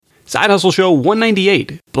Side Hustle Show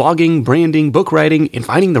 198, blogging, branding, book writing, and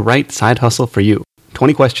finding the right side hustle for you.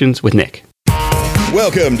 20 questions with Nick.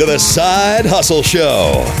 Welcome to the Side Hustle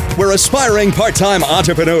Show, where aspiring part-time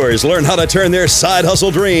entrepreneurs learn how to turn their side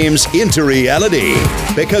hustle dreams into reality.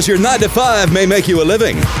 Because your 9 to 5 may make you a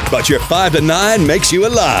living, but your 5 to 9 makes you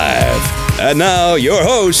alive. And now, your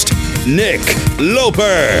host, Nick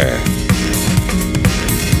Loper.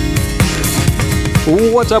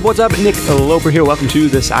 What's up? Nick Loper here. Welcome to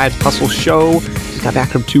the Side Hustle Show. Just got back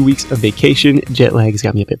from 2 weeks of vacation. Jet lag's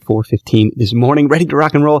got me up at 4:15 this morning, ready to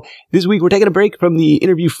rock and roll. This week, we're taking a break from the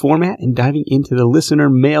interview format and diving into the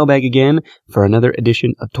listener mailbag again for another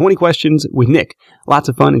edition of 20 Questions with Nick. Lots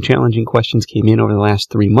of fun and challenging questions came in over the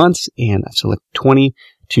last 3 months, and I've selected 20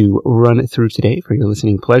 to run through today for your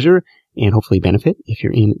listening pleasure and hopefully benefit if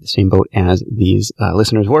you're in the same boat as these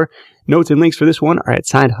listeners were. Notes and links for this one are at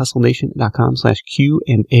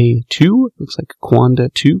sidehustlenation.com/Q&A2. Looks like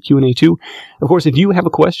Quanda2, Q&A2. Of course, if you have a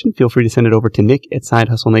question, feel free to send it over to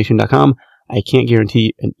nick@sidehustlenation.com. I can't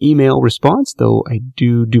guarantee an email response, though I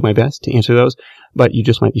do my best to answer those, but you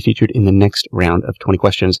just might be featured in the next round of 20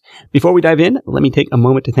 questions. Before we dive in, let me take a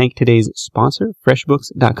moment to thank today's sponsor,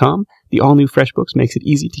 FreshBooks.com. The all-new FreshBooks makes it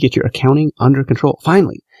easy to get your accounting under control.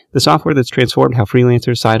 Finally, the software that's transformed how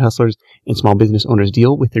freelancers, side hustlers, and small business owners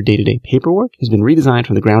deal with their day-to-day paperwork has been redesigned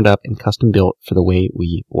from the ground up and custom built for the way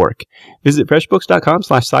we work. Visit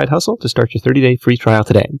freshbooks.com/sidehustle to start your 30-day free trial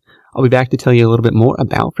today. I'll be back to tell you a little bit more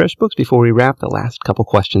about FreshBooks before we wrap the last couple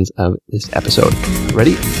questions of this episode.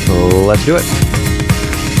 Ready? Let's do it.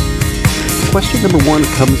 Question number 1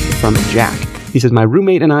 comes from Jack. He says, my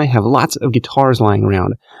roommate and I have lots of guitars lying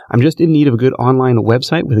around. I'm just in need of a good online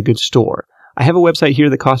website with a good store. I have a website here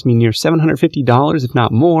that cost me near $750, if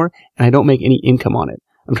not more, and I don't make any income on it.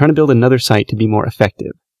 I'm trying to build another site to be more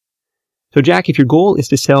effective. So Jack, if your goal is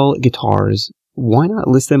to sell guitars, why not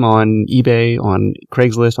list them on eBay, on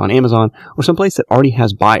Craigslist, on Amazon, or someplace that already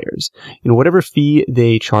has buyers? Whatever fee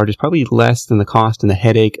they charge is probably less than the cost and the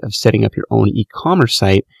headache of setting up your own e-commerce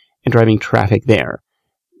site and driving traffic there.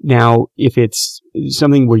 Now, if it's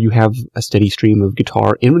something where you have a steady stream of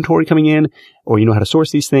guitar inventory coming in, or you know how to source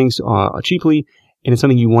these things cheaply, and it's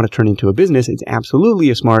something you want to turn into a business, it's absolutely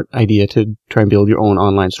a smart idea to try and build your own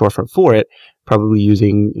online storefront for it, probably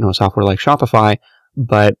using software like Shopify.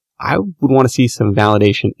 But I would want to see some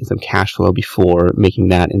validation and some cash flow before making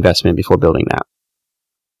that investment, before building that.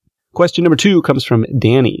 Question number 2 comes from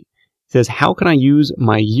Danny. It says, how can I use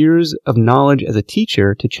my years of knowledge as a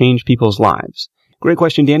teacher to change people's lives? Great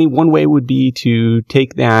question, Danny. One way would be to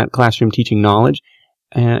take that classroom teaching knowledge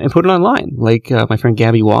and put it online, like my friend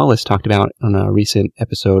Gabby Wallace talked about on a recent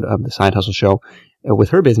episode of the Side Hustle Show with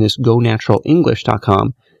her business,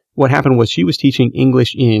 GoNaturalEnglish.com. What happened was she was teaching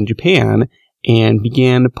English in Japan and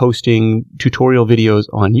began posting tutorial videos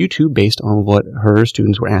on YouTube based on what her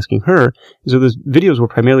students were asking her. So those videos were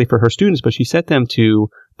primarily for her students, but she set them to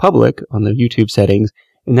public on the YouTube settings,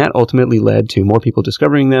 and that ultimately led to more people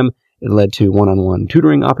discovering them. It led to one-on-one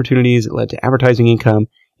tutoring opportunities. It led to advertising income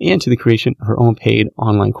and to the creation of her own paid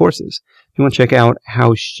online courses. If you want to check out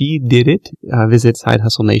how she did it, visit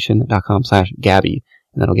sidehustlenation.com/Gabby,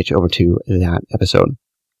 and that'll get you over to that episode.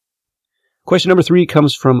 Question number 3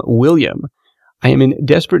 comes from William. I am in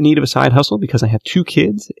desperate need of a side hustle because I have 2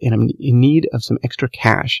 kids and I'm in need of some extra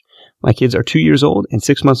cash. My kids are 2 years old and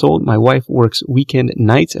 6 months old. My wife works weekend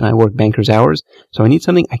nights and I work banker's hours, so I need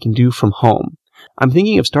something I can do from home. I'm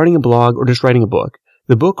thinking of starting a blog or just writing a book.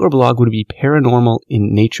 The book or blog would be paranormal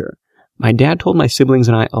in nature. My dad told my siblings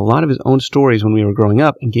and I a lot of his own stories when we were growing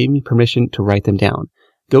up and gave me permission to write them down.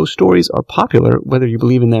 Ghost stories are popular, whether you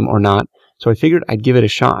believe in them or not, so I figured I'd give it a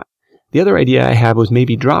shot. The other idea I had was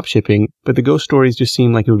maybe drop shipping, but the ghost stories just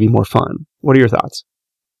seemed like it would be more fun. What are your thoughts?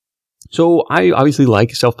 So I obviously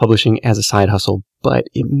like self-publishing as a side hustle, but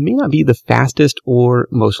it may not be the fastest or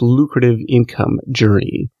most lucrative income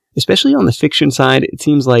journey. Especially on the fiction side, it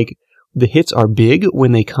seems like the hits are big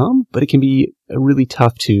when they come, but it can be really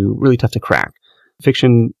tough to crack.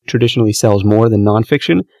 Fiction traditionally sells more than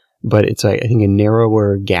nonfiction, but it's I think a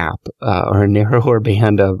narrower gap or a narrower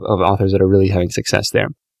band of authors that are really having success there.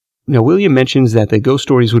 Now, William mentions that the ghost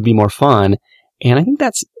stories would be more fun, and I think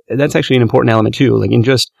that's actually an important element too. Like in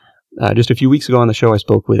just a few weeks ago on the show, I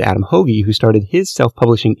spoke with Adam Hoge, who started his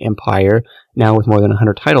self-publishing empire, now with more than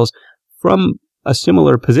 100 titles, from a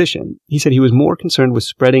similar position. He said he was more concerned with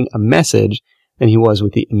spreading a message than he was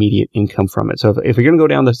with the immediate income from it. So if you're going to go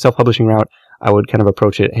down the self-publishing route, I would kind of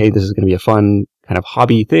approach it, hey, this is going to be a fun kind of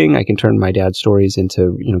hobby thing. I can turn my dad's stories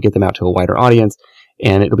into, get them out to a wider audience,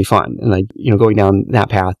 and it'll be fun. And going down that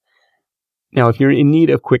path. Now, if you're in need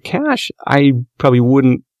of quick cash, I probably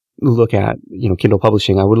wouldn't look at, Kindle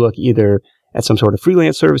publishing, I would look either at some sort of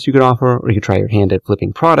freelance service you could offer, or you could try your hand at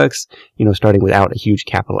flipping products, starting without a huge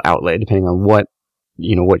capital outlay, depending on what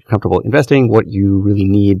you're comfortable investing, what you really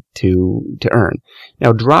need to earn.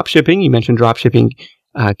 Now, drop shipping, you mentioned drop shipping,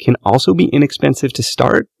 can also be inexpensive to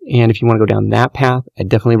start. And if you want to go down that path, I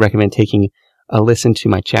definitely recommend taking a listen to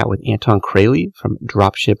my chat with Anton Kraly from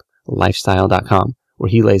dropshiplifestyle.com, where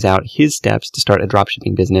he lays out his steps to start a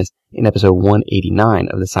dropshipping business in episode 189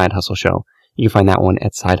 of the Side Hustle Show. You can find that one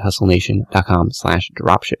at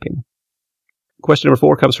sidehustlenation.com/dropshipping. Question number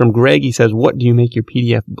 4 comes from Greg. He says, what do you make your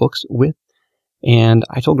PDF books with? And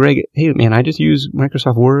I told Greg, hey man, I just use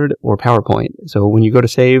Microsoft Word or PowerPoint. So when you go to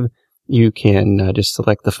save, you can just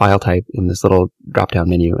select the file type in this little drop-down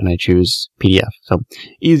menu, and I choose PDF. So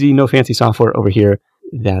easy, no fancy software over here.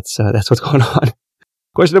 That's what's going on.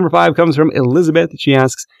 Question number 5 comes from Elizabeth. She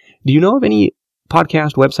asks, do you know of any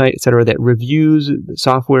podcast, website, etc., that reviews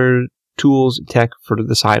software, tools, tech for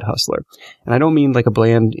the side hustler? And I don't mean like a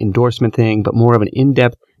bland endorsement thing, but more of an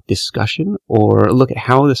in-depth discussion or look at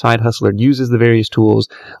how the side hustler uses the various tools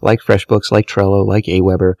like FreshBooks, like Trello, like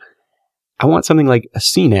Aweber. I want something like a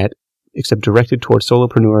CNET, except directed towards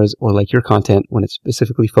solopreneurs, or like your content when it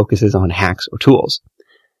specifically focuses on hacks or tools.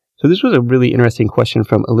 So this was a really interesting question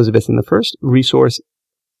from Elizabeth, and the first resource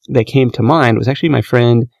that came to mind was actually my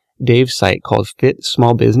friend Dave's site called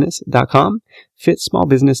fitsmallbusiness.com.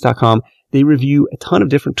 Fitsmallbusiness.com. They review a ton of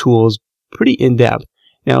different tools pretty in depth.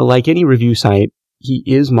 Now, like any review site, he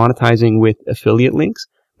is monetizing with affiliate links,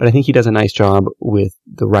 but I think he does a nice job with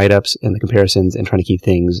the write-ups and the comparisons and trying to keep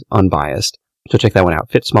things unbiased. So check that one out,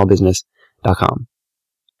 fitsmallbusiness.com.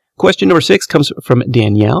 Question number 6 comes from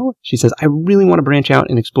Danielle. She says, I really want to branch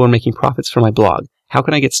out and explore making profits from my blog. How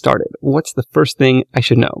can I get started? What's the first thing I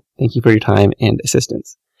should know? Thank you for your time and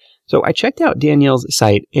assistance. So I checked out Danielle's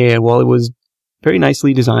site, and while it was very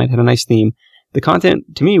nicely designed, had a nice theme, the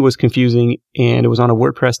content to me was confusing, and it was on a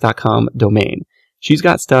WordPress.com domain. She's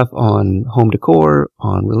got stuff on home decor,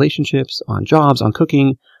 on relationships, on jobs, on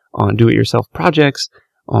cooking, on do-it-yourself projects,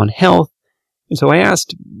 on health. And so I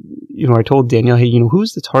asked, I told Danielle, hey,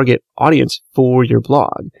 who's the target audience for your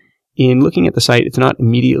blog? In looking at the site, it's not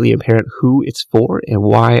immediately apparent who it's for and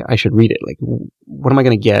why I should read it. Like, what am I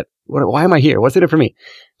going to get? Why am I here? What's in it for me?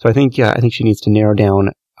 So I think she needs to narrow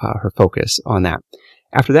down her focus on that.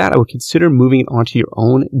 After that, I would consider moving it onto your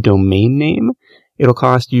own domain name. It'll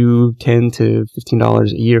cost you $10 to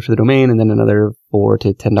 $15 a year for the domain, and then another $4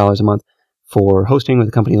 to $10 a month for hosting with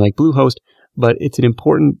a company like Bluehost. But it's an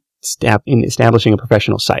important step in establishing a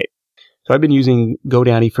professional site. So I've been using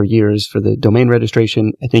GoDaddy for years for the domain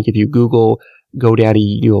registration. I think if you Google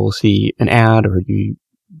GoDaddy, you'll see an ad, or you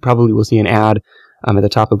probably will see an ad at the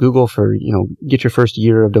top of Google for, get your first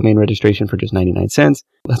year of domain registration for just 99 cents.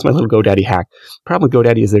 That's my little GoDaddy hack. Problem with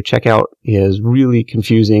GoDaddy is their checkout is really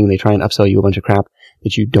confusing. They try and upsell you a bunch of crap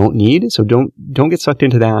that you don't need. So don't get sucked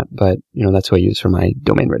into that. But, that's who I use for my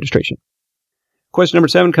domain registration. Question number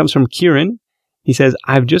 7 comes from Kieran. He says,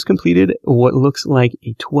 I've just completed what looks like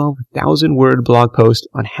a 12,000 word blog post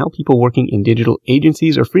on how people working in digital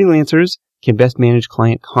agencies or freelancers can best manage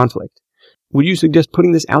client conflict. Would you suggest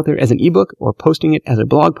putting this out there as an ebook or posting it as a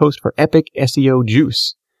blog post for epic SEO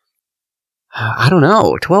juice? I don't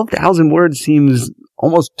know. 12,000 words seems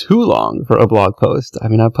almost too long for a blog post. I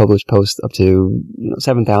mean, I've published posts up to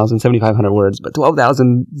 7,000, 7,500 words, but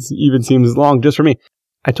 12,000 even seems long just for me.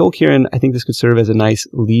 I told Kieran I think this could serve as a nice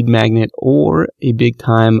lead magnet or a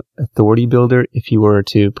big-time authority builder if you were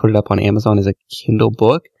to put it up on Amazon as a Kindle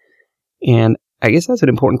book. And I guess that's an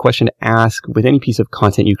important question to ask with any piece of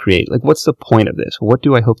content you create. Like, what's the point of this? What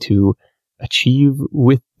do I hope to achieve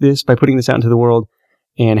with this by putting this out into the world?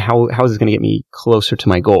 And how is this going to get me closer to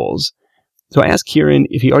my goals? So I asked Kieran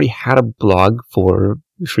if he already had a blog for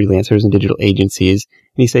freelancers and digital agencies.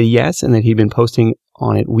 And he said yes, and that he'd been posting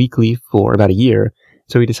on it weekly for about a year.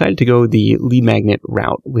 So he decided to go the lead magnet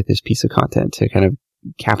route with this piece of content to kind of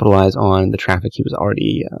capitalize on the traffic he was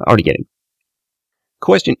already getting.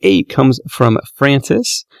 Question 8 comes from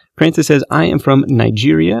Francis. Francis says, I am from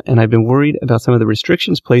Nigeria, and I've been worried about some of the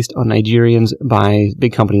restrictions placed on Nigerians by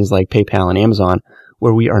big companies like PayPal and Amazon,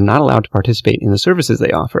 where we are not allowed to participate in the services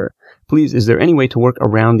they offer. Please, is there any way to work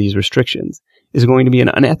around these restrictions? Is it going to be an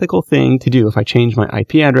unethical thing to do if I change my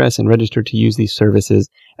IP address and register to use these services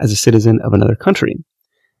as a citizen of another country?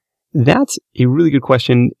 That's a really good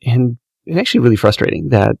question, and it's actually really frustrating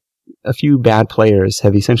that a few bad players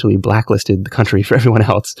have essentially blacklisted the country for everyone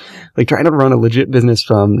else. Like, trying to run a legit business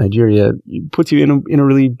from Nigeria puts you in a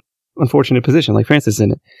really unfortunate position, like Francis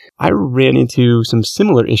in it. I ran into some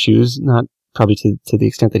similar issues, not probably to the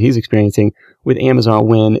extent that he's experiencing with Amazon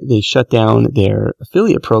when they shut down their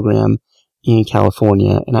affiliate program in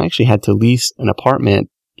California. And I actually had to lease an apartment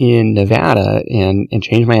in Nevada and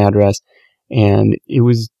change my address. And it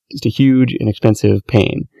was just a huge and expensive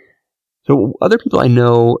pain. So other people I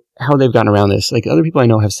know, how they've gotten around this, like other people I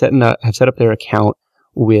know have set up their account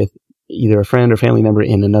with either a friend or family member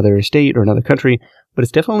in another state or another country, but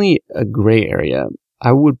it's definitely a gray area.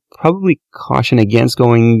 I would probably caution against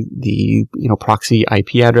going the, proxy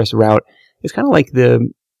IP address route. It's kind of like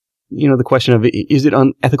the question of, is it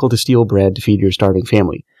unethical to steal bread to feed your starving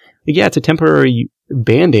family? Like, yeah, it's a temporary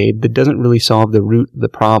Band-Aid that doesn't really solve the root of the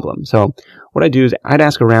problem. So what I do is I'd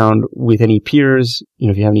ask around with any peers,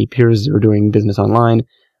 if you have any peers who are doing business online,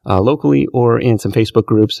 locally or in some Facebook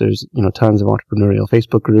groups. There's, tons of entrepreneurial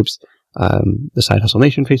Facebook groups. The Side Hustle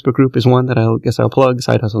Nation Facebook group is one that I'll plug.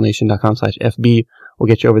 SideHustleNation.com/FB will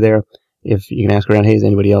get you over there. If you can ask around, hey, has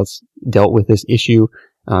anybody else dealt with this issue?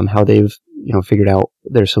 How they've, figured out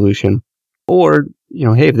their solution. Or,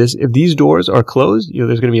 hey, if these doors are closed,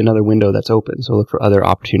 there's going to be another window that's open. So look for other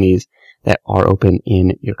opportunities that are open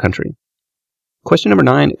in your country. Question number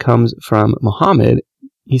 9 comes from Mohammed.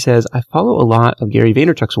 He says, I follow a lot of Gary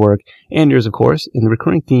Vaynerchuk's work and yours, of course, and the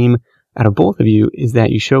recurring theme out of both of you is that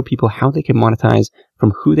you show people how they can monetize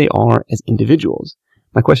from who they are as individuals.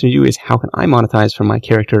 My question to you is, how can I monetize from my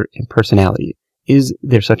character and personality? Is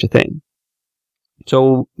there such a thing?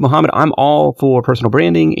 So, Mohammed, I'm all for personal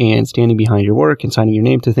branding and standing behind your work and signing your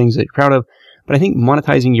name to things that you're proud of, but I think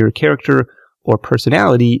monetizing your character or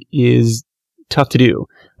personality is tough to do.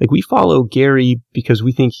 Like, we follow Gary because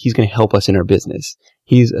we think he's going to help us in our business.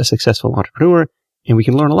 He's a successful entrepreneur, and we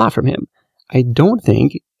can learn a lot from him. I don't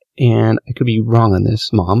think, and I could be wrong on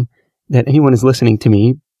this, Mom, that anyone is listening to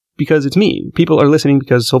me because it's me. People are listening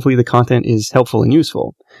because hopefully the content is helpful and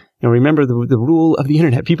useful. Remember the rule of the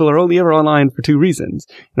internet. People are only ever online for 2 reasons.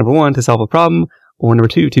 Number 1, to solve a problem, or number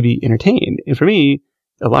 2, to be entertained. And for me,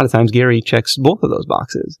 a lot of times Gary checks both of those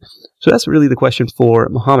boxes. So that's really the question for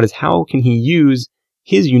Mohammed, is how can he use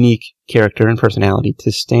his unique character and personality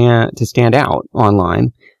to stand out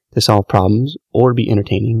online, to solve problems, or be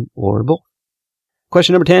entertaining, or both.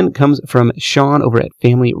 Question number 10 comes from Sean over at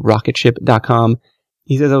FamilyRocketShip.com.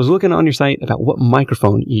 He says, I was looking on your site about what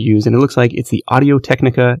microphone you use, and it looks like it's the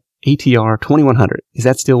Audio-Technica ATR 2100. Is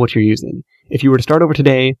that still what you're using? If you were to start over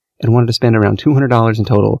today and wanted to spend around $200 in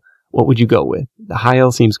total, what would you go with? The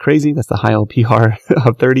Heil seems crazy. That's the Heil PR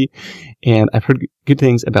of 30. And I've heard good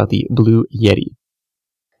things about the Blue Yeti.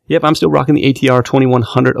 Yep, I'm still rocking the ATR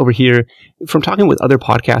 2100 over here. From talking with other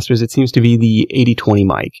podcasters, it seems to be the 80-20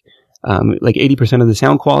 mic. Like 80% of the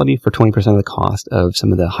sound quality for 20% of the cost of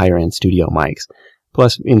some of the higher end studio mics.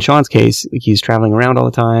 Plus, in Sean's case, he's traveling around all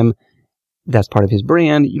the time. That's part of his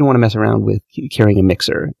brand. You don't want to mess around with carrying a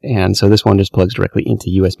mixer. And so this one just plugs directly into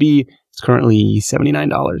USB. It's currently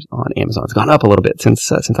 $79 on Amazon. It's gone up a little bit since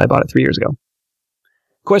I bought it 3 years ago.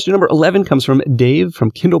 Question number 11 comes from Dave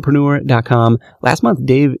from Kindlepreneur.com. Last month,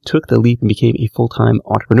 Dave took the leap and became a full-time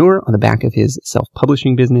entrepreneur on the back of his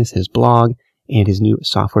self-publishing business, his blog, and his new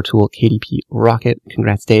software tool, KDP Rocket.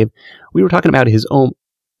 Congrats, Dave. We were talking about his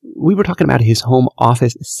home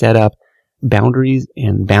office setup, boundaries,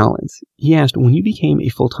 and balance. He asked, when you became a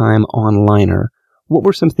full-time onliner, what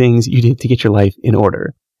were some things you did to get your life in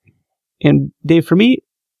order? And Dave, for me,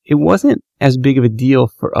 it wasn't as big of a deal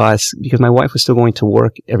for us because my wife was still going to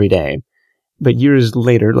work every day. But years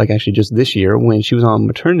later, like actually just this year, when she was on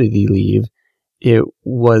maternity leave, it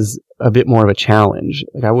was a bit more of a challenge.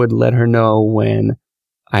 Like, I would let her know when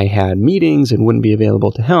I had meetings and wouldn't be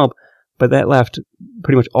available to help, but that left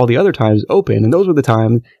pretty much all the other times open. And those were the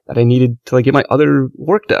times that I needed to get my other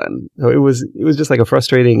work done. So it was just like a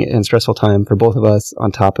frustrating and stressful time for both of us,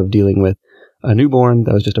 on top of dealing with a newborn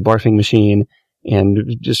that was just a barfing machine. And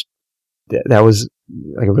just, that was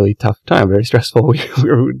like a really tough time, very stressful. We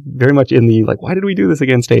were very much in the, why did we do this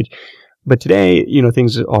again stage? But today,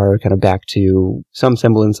 things are kind of back to some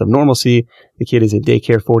semblance of normalcy. The kid is in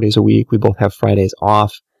daycare 4 days a week. We both have Fridays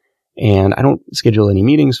off. And I don't schedule any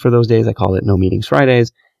meetings for those days. I call it No Meetings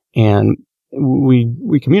Fridays. And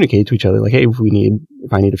we communicate to each other like, hey,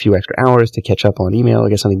 if I need a few extra hours to catch up on email or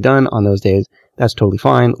get something done on those days, that's totally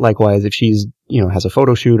fine. Likewise, if she's, has a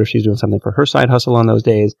photo shoot or she's doing something for her side hustle on those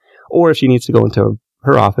days, or if she needs to go into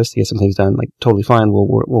her office to get some things done, totally fine. We'll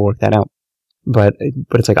work that out. But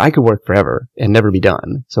it's like, I could work forever and never be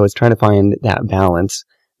done. So it's trying to find that balance.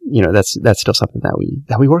 That's still something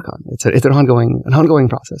that we work on. It's an ongoing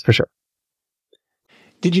process for sure.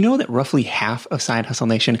 Did you know that roughly half of Side Hustle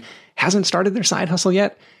Nation hasn't started their side hustle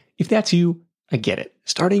yet? If that's you, I get it.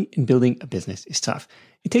 Starting and building a business is tough.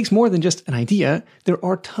 It takes more than just an idea. There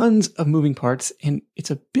are tons of moving parts, and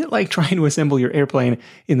it's a bit like trying to assemble your airplane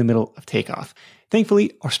in the middle of takeoff.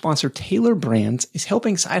 Thankfully, our sponsor Tailor Brands is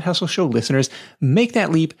helping Side Hustle Show listeners make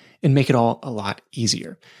that leap and make it all a lot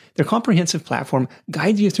easier. Their comprehensive platform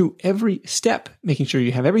guides you through every step, making sure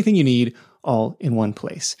you have everything you need all in one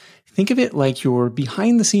place. Think of it like your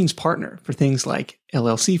behind-the-scenes partner for things like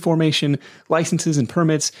LLC formation, licenses and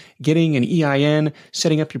permits, getting an EIN,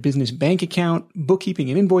 setting up your business bank account, bookkeeping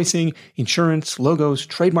and invoicing, insurance, logos,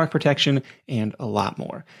 trademark protection, and a lot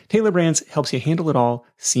more. Tailor Brands helps you handle it all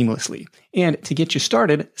seamlessly. And to get you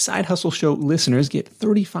started, Side Hustle Show listeners get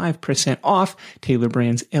 35% off Tailor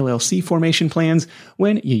Brands LLC formation plans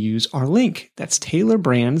when you use our link. That's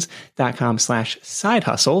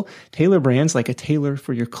tailorbrands.com/sidehustle. Tailor Brands, like a tailor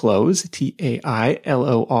for your clothes,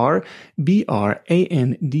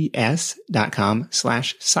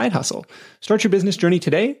 TAILORBRANDS.com/sidehustle. Start your business journey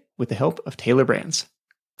today with the help of Tailor Brands.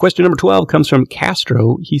 Question number 12 comes from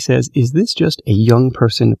Castro. He says, is this just a young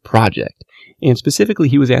person project? And specifically,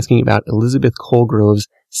 he was asking about Elizabeth Colgrove's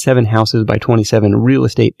 7 Houses by 27 real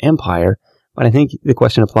estate empire. But I think the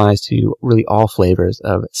question applies to really all flavors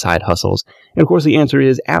of side hustles. And of course, the answer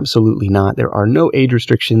is absolutely not. There are no age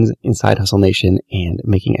restrictions in Side Hustle Nation, and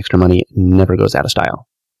making extra money never goes out of style.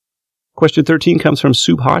 Question 13 comes from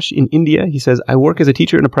Subhash in India. He says, I work as a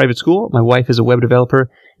teacher in a private school. My wife is a web developer.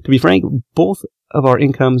 To be frank, both of our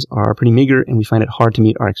incomes are pretty meager, and we find it hard to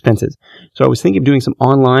meet our expenses. So I was thinking of doing some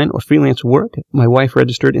online or freelance work. My wife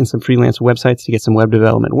registered in some freelance websites to get some web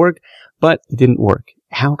development work, but it didn't work.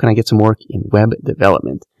 How can I get some work in web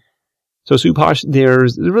development? So Subhash,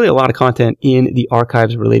 there's really a lot of content in the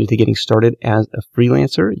archives related to getting started as a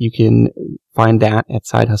freelancer. You can find that at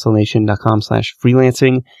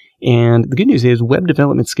sidehustlenation.com/freelancing. And the good news is web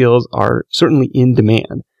development skills are certainly in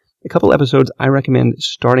demand. A couple episodes I recommend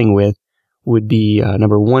starting with would be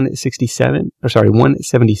number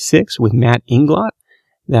 176 with Matt Inglot.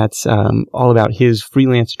 That's all about his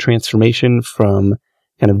freelance transformation from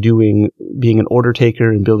kind of being an order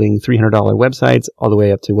taker and building $300 websites all the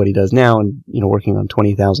way up to what he does now, and working on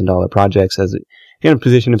 $20,000 projects as kind of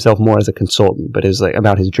position himself more as a consultant, but is like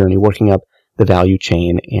about his journey working up the value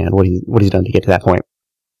chain and what he's done to get to that point.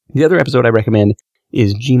 The other episode I recommend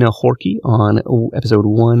is Gina Horkey on episode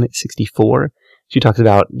 164. She talks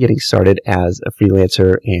about getting started as a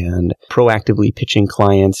freelancer and proactively pitching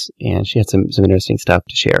clients, and she had some interesting stuff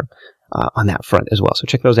to share on that front as well. So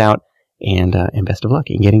check those out, and best of luck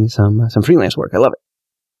in getting some freelance work. I love it.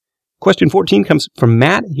 Question 14 comes from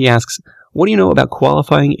Matt. He asks, what do you know about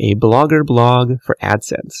qualifying a Blogger blog for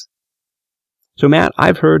AdSense? So Matt,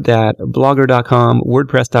 I've heard that Blogger.com,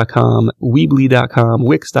 WordPress.com, Weebly.com,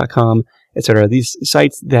 Wix.com, etc. These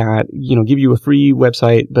sites that, give you a free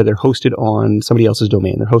website, but they're hosted on somebody else's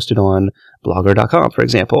domain. They're hosted on Blogger.com, for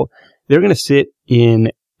example. They're going to sit in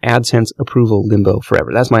AdSense approval limbo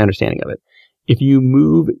forever. That's my understanding of it. If you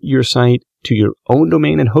move your site to your own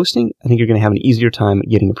domain and hosting, I think you're going to have an easier time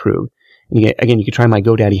getting approved. And you can try my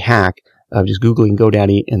GoDaddy hack of just Googling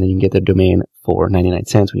GoDaddy, and then you can get the domain for 99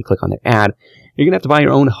 cents when you click on their ad. You're going to have to buy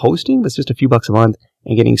your own hosting. That's just a few bucks a month.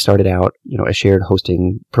 And getting started out, a shared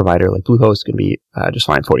hosting provider like Bluehost is going to be just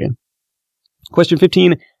fine for you. Question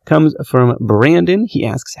 15 comes from Brandon. He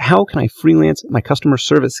asks, how can I freelance my customer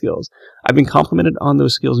service skills? I've been complimented on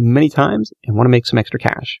those skills many times and want to make some extra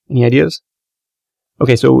cash. Any ideas?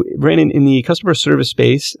 Okay, so Brandon, in the customer service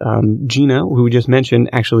space, Gina, who we just mentioned,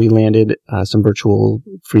 actually landed some virtual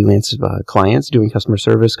freelance clients doing customer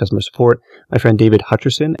service, customer support. My friend David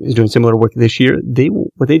Hutcherson is doing similar work this year.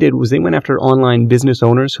 What they did was they went after online business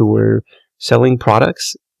owners who were selling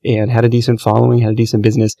products and had a decent following, had a decent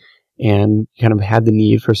business, and kind of had the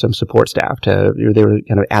need for some support staff. They were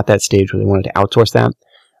kind of at that stage where they wanted to outsource that.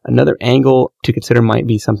 Another angle to consider might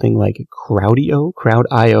be something like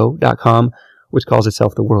Crowdio.com, which calls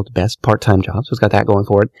itself the world's best part-time job. So it's got that going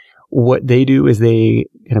for it. What they do is they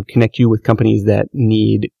kind of connect you with companies that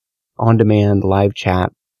need on-demand live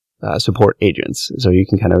chat support agents. So you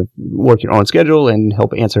can kind of work your own schedule and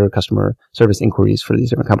help answer customer service inquiries for these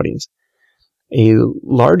different companies. A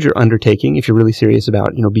larger undertaking, if you're really serious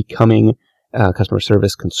about, becoming a customer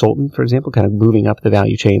service consultant, for example, kind of moving up the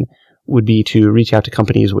value chain, would be to reach out to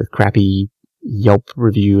companies with crappy Yelp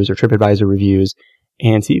reviews or TripAdvisor reviews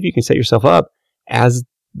and see if you can set yourself up as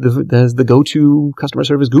the go-to customer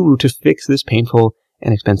service guru to fix this painful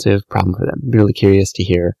and expensive problem for them. I'm really curious to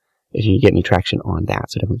hear if you get any traction on that.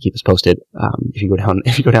 So definitely keep us posted if you go down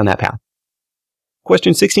that path.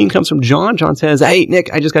 Question 16 comes from John. John says, hey,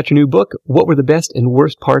 Nick, I just got your new book. What were the best and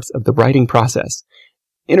worst parts of the writing process?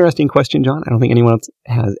 Interesting question, John. I don't think anyone else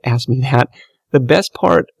has asked me that. the best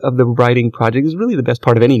part of the writing project is really the best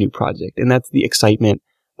part of any new project. And that's the excitement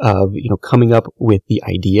of, coming up with the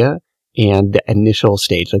idea and the initial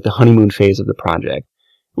stage, like the honeymoon phase of the project,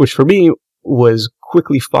 which for me was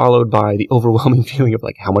quickly followed by the overwhelming feeling of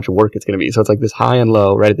like how much work it's going to be. So it's like this high and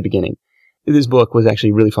low right at the beginning. This book was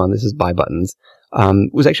actually really fun. This is Buy Buttons.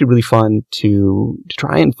 It was actually really fun to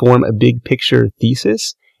try and form a big picture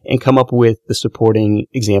thesis and come up with the supporting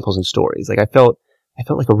examples and stories. Like I felt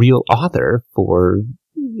like a real author for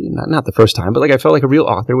not the first time, but like I felt like a real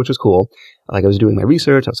author, which was cool. Like I was doing my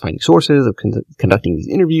research, I was finding sources, I was conducting these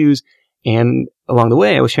interviews, and along the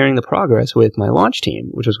way I was sharing the progress with my launch team,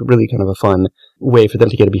 which was really kind of a fun way for them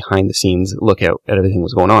to get a behind the scenes look at everything that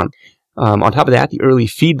was going on. On top of that, the early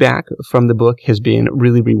feedback from the book has been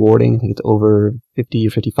really rewarding. I think it's over 50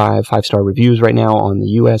 or 55 5-star reviews right now on the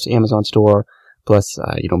US Amazon store, plus,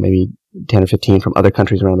 maybe 10 or 15 from other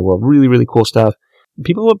countries around the world. Really, really cool stuff.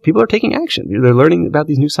 People are taking action. They're learning about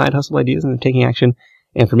these new side hustle ideas and they're taking action.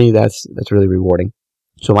 And for me, that's really rewarding.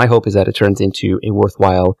 So my hope is that it turns into a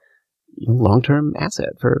worthwhile, long-term asset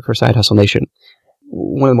for Side Hustle Nation.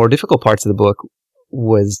 One of the more difficult parts of the book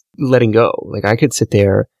was letting go. Like I could sit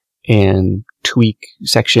there and tweak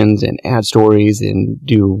sections and add stories and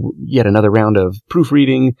do yet another round of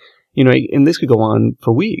proofreading, and this could go on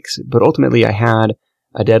for weeks. But ultimately I had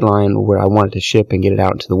a deadline where I wanted to ship and get it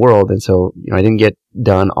out into the world. And so, I didn't get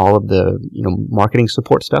done all of the, marketing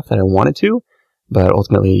support stuff that I wanted to, but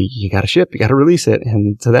ultimately you got to ship, you got to release it.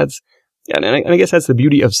 And so and I guess that's the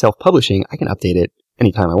beauty of self-publishing. I can update it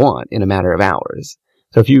anytime I want in a matter of hours.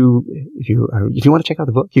 So if you want to check out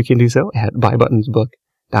the book, you can do so at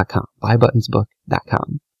buybuttonsbook.com,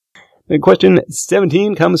 buybuttonsbook.com. Question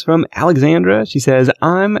 17 comes from Alexandra. She says,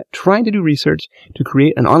 I'm trying to do research to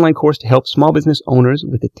create an online course to help small business owners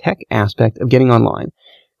with the tech aspect of getting online,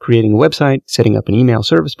 creating a website, setting up an email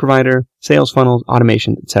service provider, sales funnels,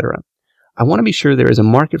 automation, etc. I want to be sure there is a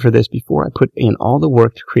market for this before I put in all the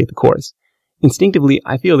work to create the course. Instinctively,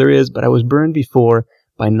 I feel there is, but I was burned before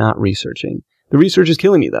by not researching. The research is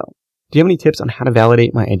killing me, though. Do you have any tips on how to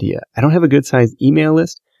validate my idea? I don't have a good-sized email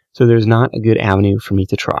list, so there's not a good avenue for me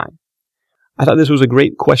to try. I thought this was a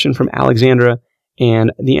great question from Alexandra,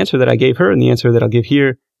 and the answer that I gave her and the answer that I'll give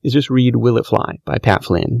here is just read Will It Fly by Pat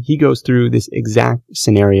Flynn. He goes through this exact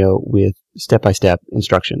scenario with step-by-step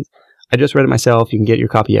instructions. I just read it myself. You can get your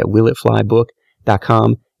copy at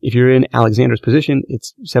willitflybook.com. If you're in Alexandra's position,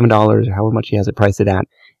 it's $7 or however much he has it priced it at.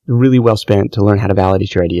 Really well spent to learn how to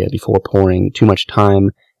validate your idea before pouring too much time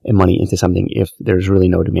and money into something if there's really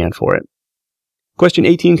no demand for it. Question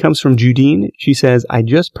 18 comes from Judine. She says, I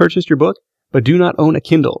just purchased your book, but do not own a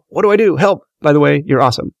Kindle. What do I do? Help! By the way, you're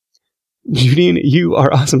awesome. Judine, you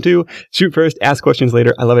are awesome too. Shoot first, ask questions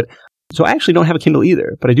later. I love it. So I actually don't have a Kindle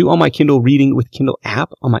either, but I do own my Kindle Reading with Kindle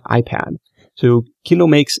app on my iPad. So Kindle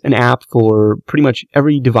makes an app for pretty much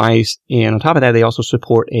every device. And on top of that, they also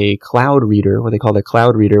support a cloud reader, what they call the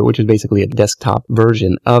cloud reader, which is basically a desktop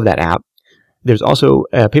version of that app. There's also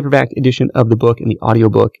a paperback edition of the book, and the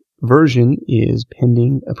audiobook version is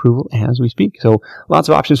pending approval as we speak. So lots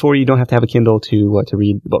of options for you. You don't have to have a Kindle to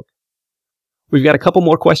read the book. We've got a couple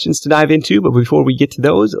more questions to dive into, but before we get to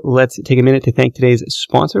those, let's take a minute to thank today's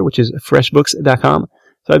sponsor, which is FreshBooks.com.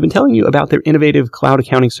 So I've been telling you about their innovative cloud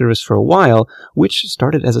accounting service for a while, which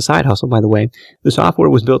started as a side hustle, by the way. The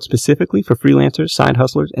software was built specifically for freelancers, side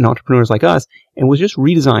hustlers, and entrepreneurs like us, and was just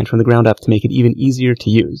redesigned from the ground up to make it even easier to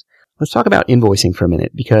use. Let's talk about invoicing for a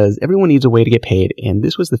minute, because everyone needs a way to get paid, and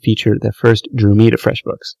this was the feature that first drew me to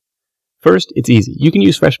FreshBooks. First, it's easy. You can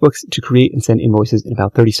use FreshBooks to create and send invoices in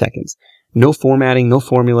about 30 seconds. No formatting, no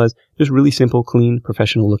formulas, just really simple, clean,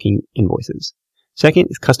 professional-looking invoices. Second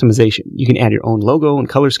is customization. You can add your own logo and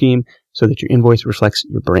color scheme so that your invoice reflects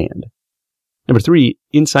your brand. Number 3,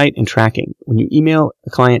 insight and tracking. When you email a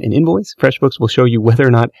client an invoice, FreshBooks will show you whether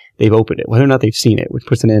or not they've opened it, whether or not they've seen it, which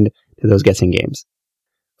puts an end to those guessing games.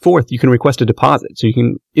 Fourth, you can request a deposit, so you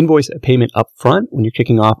can invoice a payment up front when you're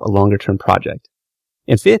kicking off a longer-term project.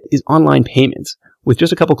 And fifth is online payments. With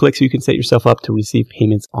just a couple clicks, you can set yourself up to receive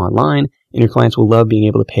payments online, and your clients will love being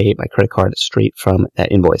able to pay by credit card straight from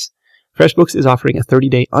that invoice. FreshBooks is offering a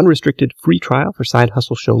 30-day unrestricted free trial for Side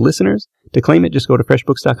Hustle Show listeners. To claim it, just go to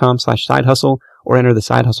freshbooks.com/sidehustle or enter the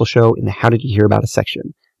Side Hustle Show in the How Did You Hear About Us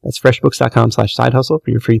section. That's freshbooks.com/sidehustle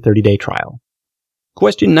for your free 30-day trial.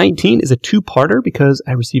 Question 19 is a two-parter because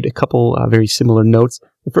I received a couple very similar notes.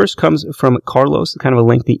 The first comes from Carlos, kind of a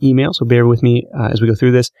lengthy email, so bear with me as we go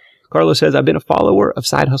through this. Carlos says, I've been a follower of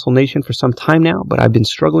Side Hustle Nation for some time now, but I've been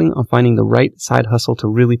struggling on finding the right side hustle to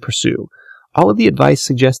really pursue. All of the advice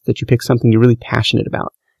suggests that you pick something you're really passionate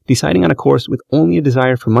about. Deciding on a course with only a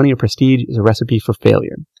desire for money or prestige is a recipe for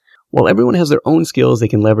failure. While everyone has their own skills they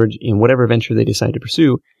can leverage in whatever venture they decide to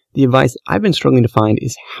pursue, the advice I've been struggling to find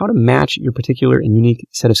is how to match your particular and unique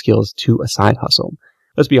set of skills to a side hustle.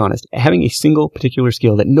 Let's be honest, having a single particular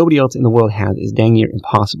skill that nobody else in the world has is dang near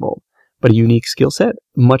impossible, but a unique skill set,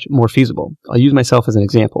 much more feasible. I'll use myself as an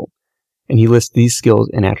example. And he lists these skills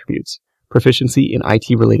and attributes. Proficiency in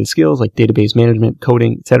IT-related skills like database management,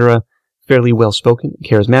 coding, etc., fairly well-spoken,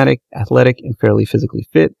 charismatic, athletic, and fairly physically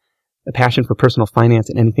fit, a passion for personal finance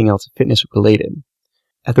and anything else fitness-related.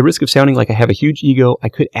 At the risk of sounding like I have a huge ego, I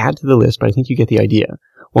could add to the list, but I think you get the idea.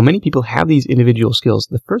 While many people have these individual skills,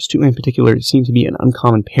 the first two in particular seem to be an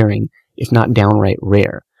uncommon pairing, if not downright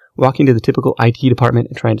rare. Walk into the typical IT department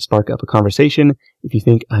and trying to spark up a conversation if you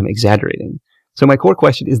think I'm exaggerating. So my core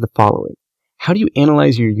question is the following. How do you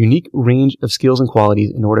analyze your unique range of skills and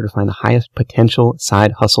qualities in order to find the highest potential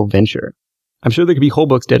side hustle venture? I'm sure there could be whole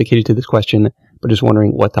books dedicated to this question, but just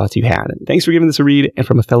wondering what thoughts you had. Thanks for giving this a read, and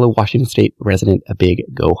from a fellow Washington State resident, a big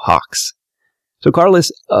go Hawks. So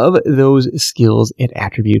Carlos, of those skills and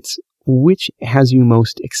attributes, which has you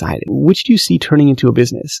most excited? Which do you see turning into a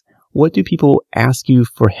business? What do people ask you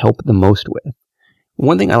for help the most with?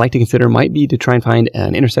 One thing I like to consider might be to try and find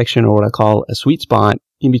an intersection, or what I call a sweet spot,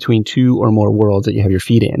 in between two or more worlds that you have your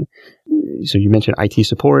feet in. So you mentioned IT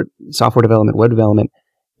support, software development, web development,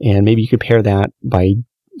 and maybe you could pair that by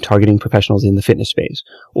targeting professionals in the fitness space.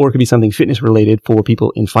 Or it could be something fitness related for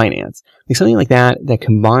people in finance. Like something like that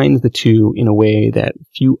combines the two in a way that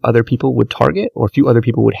few other people would target, or few other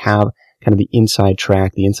people would have kind of the inside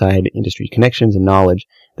track, the inside industry connections and knowledge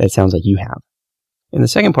that it sounds like you have. And the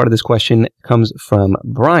second part of this question comes from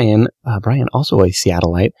Brian. Brian, also a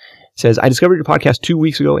Seattleite, says, I discovered your podcast 2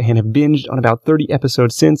 weeks ago and have binged on about 30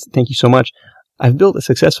 episodes since. Thank you so much. I've built a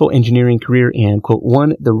successful engineering career and, quote,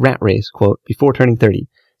 won the rat race, quote, before turning 30.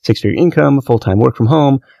 6-figure income, full-time work from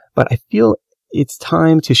home, but I feel it's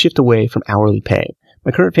time to shift away from hourly pay.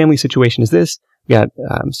 My current family situation is this. We got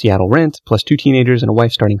Seattle rent, plus 2 teenagers and a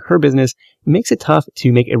wife starting her business. It makes it tough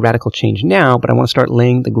to make a radical change now, but I want to start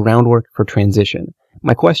laying the groundwork for transition.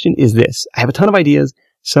 My question is this. I have a ton of ideas,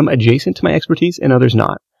 some adjacent to my expertise and others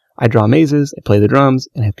not. I draw mazes, I play the drums,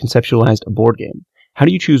 and have conceptualized a board game. How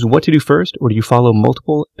do you choose what to do first, or do you follow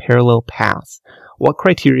multiple parallel paths? What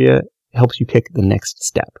criteria helps you pick the next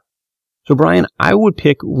step? So Brian, I would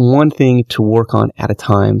pick one thing to work on at a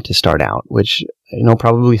time to start out, which,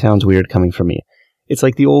 probably sounds weird coming from me. It's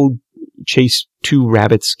like the old chase 2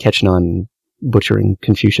 rabbits catch none, butchering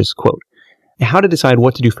Confucius quote. How to decide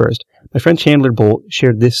what to do first. My friend Chandler Bolt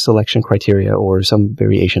shared this selection criteria, or some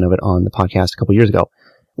variation of it, on the podcast a couple years ago.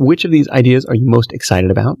 Which of these ideas are you most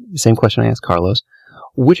excited about? The same question I asked Carlos.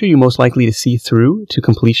 Which are you most likely to see through to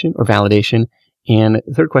completion or validation? And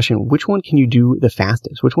the third question, which one can you do the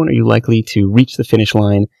fastest? Which one are you likely to reach the finish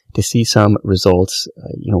line to see some results?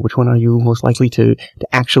 Which one are you most likely to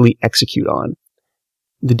actually execute on?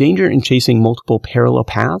 The danger in chasing multiple parallel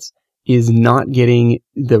paths is not getting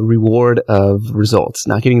the reward of results,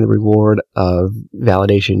 not getting the reward of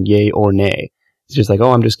validation, yay or nay. It's just like,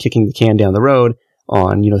 I'm just kicking the can down the road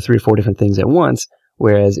on, 3 or 4 different things at once.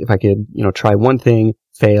 Whereas if I could, try one thing,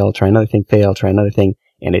 fail, try another thing, fail, try another thing,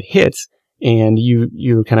 and it hits, and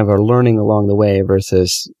you kind of are learning along the way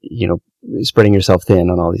versus, spreading yourself thin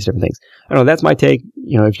on all these different things. I don't know, that's my take.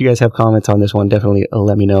 If you guys have comments on this one, definitely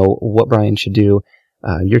let me know what Brian should do.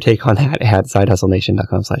 Your take on that at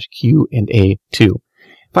sidehustlenation.com/Q&A2.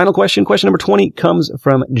 Final question number 20 comes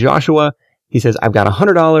from Joshua. He says, I've got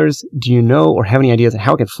 $100. Do you know or have any ideas on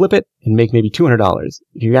how I can flip it and make maybe $200?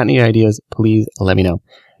 If you got any ideas, please let me know.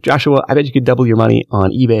 Joshua, I bet you could double your money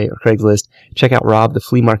on eBay or Craigslist. Check out Rob, the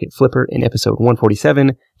flea market flipper, in episode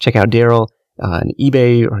 147. Check out Daryl, an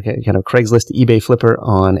eBay or kind of Craigslist to eBay flipper,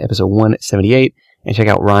 on episode 178. And check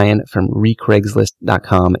out Ryan from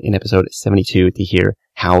recraigslist.com in episode 72 to hear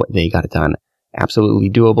how they got it done. Absolutely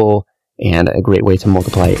doable and a great way to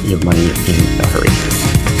multiply your money in a hurry.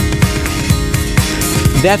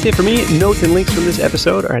 That's it for me. Notes and links from this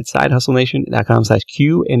episode are at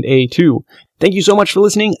sidehustlenation.com/Q&A2. Thank you so much for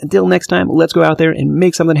listening. Until next time, let's go out there and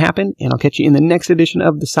make something happen. And I'll catch you in the next edition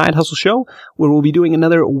of the Side Hustle Show, where we'll be doing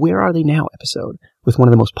another Where Are They Now episode with one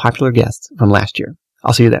of the most popular guests from last year.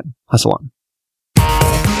 I'll see you then. Hustle on.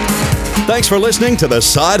 Thanks for listening to the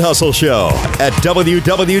Side Hustle Show at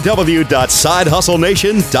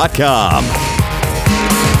www.sidehustlenation.com.